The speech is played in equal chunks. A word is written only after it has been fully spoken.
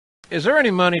Is there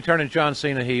any money turning John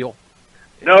Cena heel?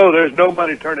 No, there's no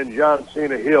money turning John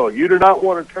Cena heel. You do not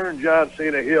want to turn John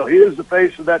Cena heel. He is the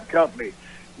face of that company.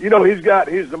 You know, he's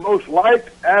the most liked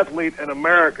athlete in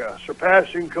America,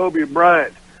 surpassing Kobe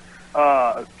Bryant.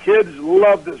 Kids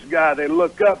love this guy. They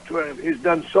look up to him. He's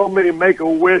done so many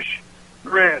Make-A-Wish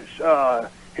grants.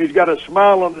 He's got a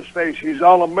smile on his face. He's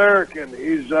All-American.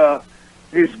 He's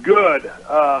good.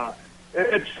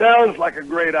 It sounds like a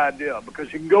great idea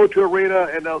because you can go to arena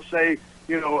and they'll say,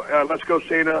 let's go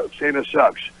Cena. Cena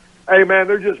sucks. Hey, man,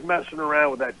 they're just messing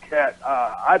around with that cat.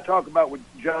 I talk about with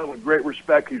John with great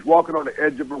respect. He's walking on the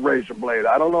edge of a razor blade.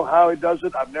 I don't know how he does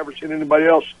it. I've never seen anybody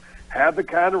else have the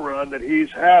kind of run that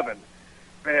he's having.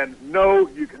 And no,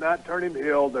 you cannot turn him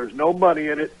heel. There's no money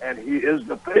in it, and he is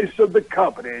the face of the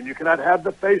company, and you cannot have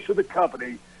the face of the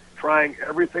company trying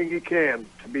everything he can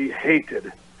to be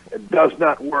hated. It does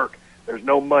not work. There's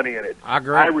no money in it. I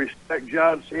agree. I respect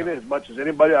John Cena as much as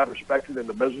anybody I've respected in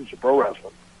the business of pro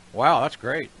wrestling. Wow, that's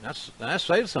great. That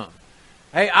says something.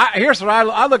 Hey, here's what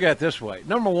I look at it this way.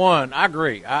 Number one, I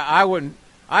agree. I wouldn't.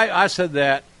 I said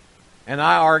that, and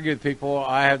I argue with people.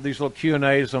 I have these little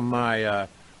Q&As on my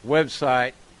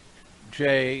website,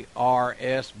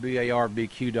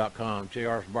 jrsbarbq.com,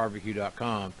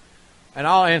 jrsbarbq.com, and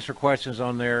I'll answer questions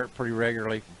on there pretty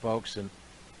regularly from folks. And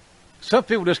some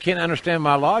people just can't understand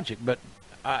my logic, but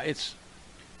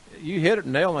you hit it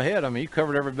nail on the head. I mean, you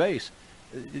covered every base.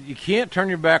 You can't turn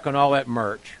your back on all that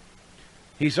merch.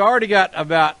 He's already got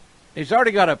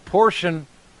a portion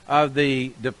of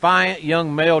the defiant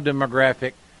young male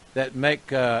demographic that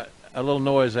make a little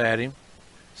noise at him.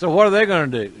 So what are they going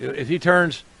to do? If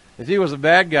he was a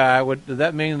bad guy, does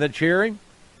that mean they'd cheer him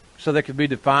so they could be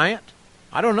defiant?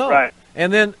 I don't know. Right.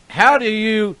 And then how do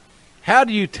you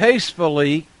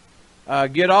tastefully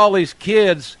get all these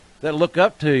kids that look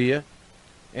up to you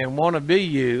and want to be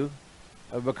you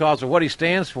because of what he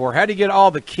stands for? How do you get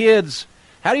all the kids?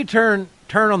 How do you turn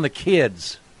on the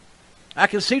kids? I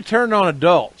can see turning on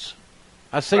adults.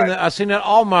 I've seen that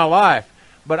all my life,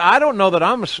 but I don't know that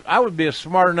I would be a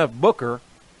smart enough booker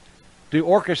to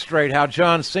orchestrate how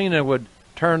John Cena would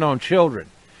turn on children.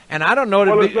 And I don't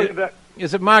know.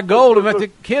 Is it my goal to make the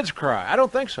kids cry? I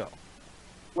don't think so.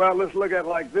 Well, let's look at it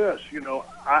like this.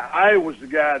 I was the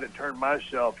guy that turned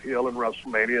myself heel in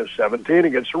WrestleMania 17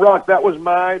 against The Rock. That was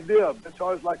my idea. Vince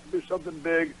always liked to do something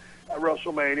big at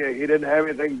WrestleMania. He didn't have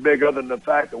anything big other than the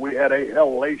fact that we had a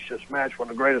hellacious match, one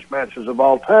of the greatest matches of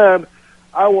all time.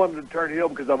 I wanted to turn heel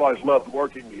because I've always loved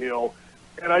working heel.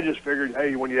 And I just figured,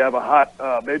 hey, when you have a hot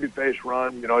babyface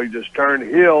run, you just turn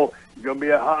heel, you're going to be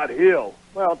a hot heel.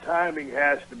 Well, timing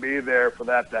has to be there for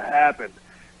that to happen.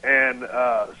 And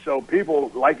so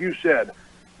people, like you said,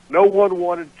 no one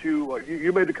wanted to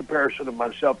you made the comparison of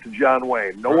myself to John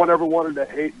Wayne. No one ever wanted to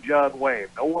hate John Wayne.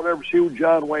 No one ever see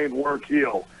John Wayne work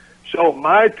heel. So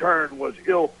my turn was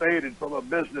ill-fated from a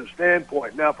business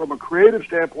standpoint. Now, from a creative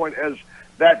standpoint, as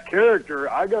that character,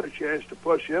 I got a chance to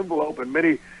push the envelope in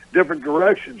many different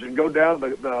directions and go down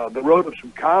the road of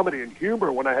some comedy and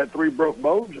humor when I had 3 broke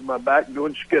bones in my back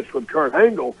doing skits with Kurt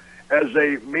Angle as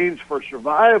a means for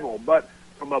survival. But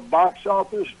from a box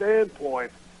office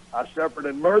standpoint, I suffered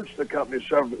in merch. The company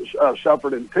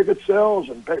suffered in ticket sales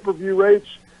and pay-per-view rates,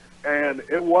 and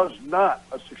it was not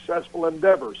a successful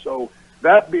endeavor. So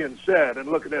that being said,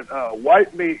 and looking at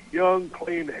white meat, young,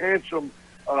 clean, handsome,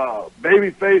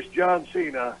 babyface John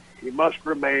Cena, he must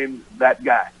remain that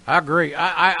guy. I agree.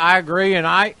 I agree, and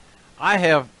I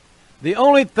have the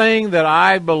only thing that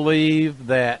I believe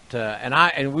that,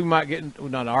 and we might get into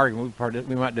not an argument.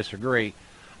 We might disagree.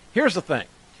 Here's the thing: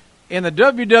 in the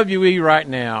WWE right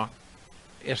now,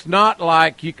 it's not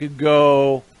like you could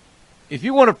go if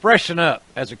you want to freshen up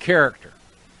as a character,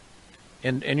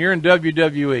 and you're in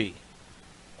WWE.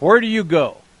 Where do you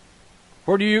go?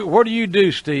 What do you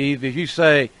do, Steve? If you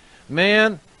say,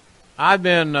 "Man, I've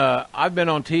been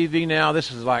on TV now.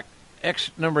 This is like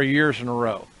X number of years in a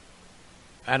row,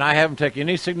 and I haven't taken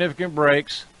any significant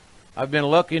breaks. I've been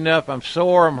lucky enough. I'm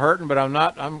sore. I'm hurting, but I'm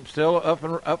not. I'm still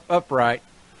upright."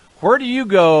 Where do you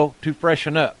go to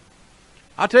freshen up?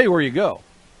 I'll tell you where you go.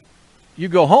 You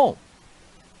go home,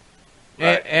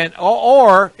 right.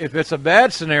 or if it's a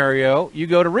bad scenario, you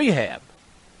go to rehab,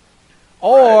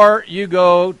 or you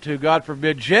go to, God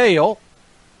forbid, jail.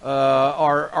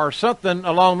 Or something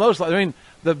along those lines. I mean,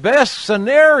 the best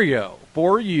scenario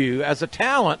for you as a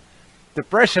talent to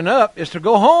freshen up is to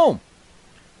go home.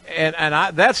 And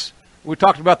we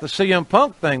talked about the CM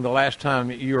Punk thing the last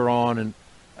time you were on, and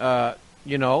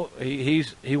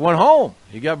he went home.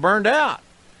 He got burned out.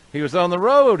 He was on the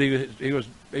road. He was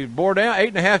bored out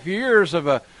 8.5 years of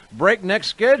a breakneck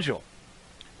schedule.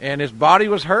 and his body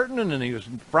was hurting, and he was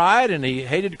fried, and he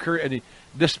hated and he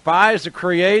despised the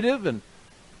creative, and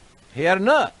he had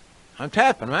enough. I'm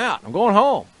tapping him out. I'm going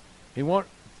home. He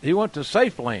went to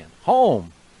safe land,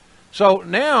 home. So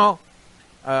now,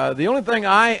 the only thing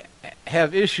I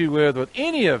have issue with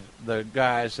any of the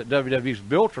guys that WWE's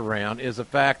built around is the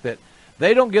fact that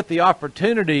they don't get the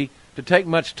opportunity to take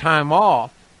much time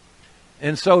off.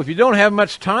 And so if you don't have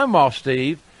much time off,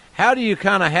 Steve, how do you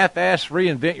kind of half-ass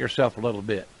reinvent yourself a little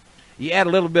bit? You add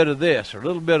a little bit of this or a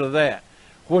little bit of that.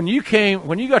 When you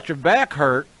got your back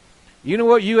hurt, you know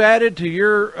what you added to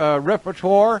your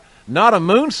repertoire? Not a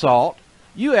moonsault.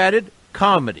 You added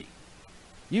comedy.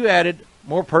 You added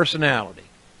more personality.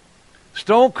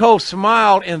 Stone Cold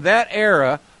smiled in that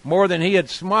era more than he had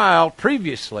smiled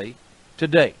previously to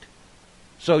date.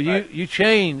 So you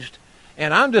changed,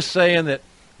 and I'm just saying that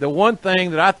the one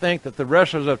thing that I think that the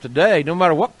wrestlers of today, no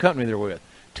matter what company they're with,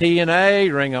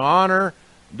 TNA, Ring of Honor,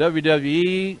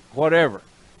 WWE, whatever,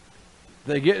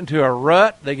 they get into a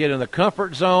rut, they get in the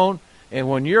comfort zone, and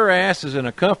when your ass is in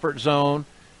a comfort zone,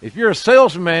 if you're a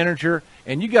sales manager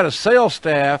and you got a sales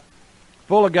staff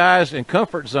full of guys in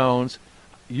comfort zones,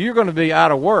 you're going to be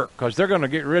out of work because they're going to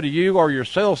get rid of you or your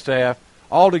sales staff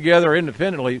altogether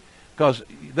independently because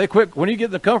they quit. When you get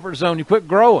in the comfort zone, you quit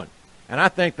growing. And I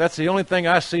think that's the only thing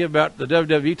I see about the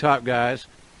WWE top guys.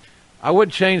 I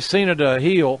wouldn't change Cena to a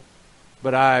heel,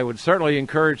 but I would certainly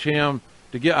encourage him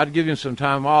I'd give him some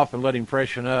time off and let him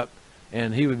freshen up,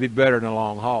 and he would be better in the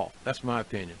long haul. That's my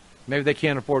opinion. Maybe they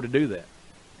can't afford to do that.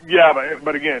 Yeah,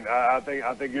 but again, I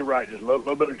think you're right. Just a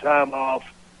little bit of time off,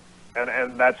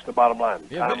 and that's the bottom line.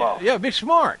 Time off. Yeah, be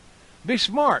smart. Be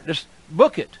smart. Just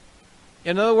book it.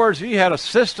 In other words, if you had a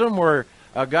system where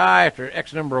a guy after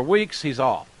X number of weeks, he's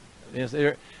off.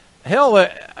 Hell,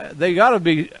 they got to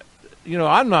be.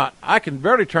 I can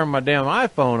barely turn my damn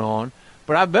iPhone on,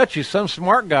 but I bet you some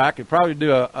smart guy could probably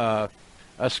do a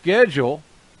schedule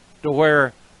to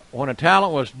where when a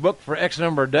talent was booked for X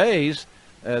number of days,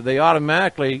 they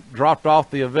automatically dropped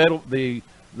off the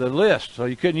list, so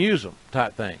you couldn't use them,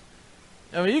 type thing.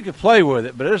 I mean, you could play with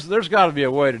it, but there's got to be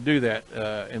a way to do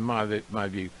that, in my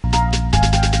view.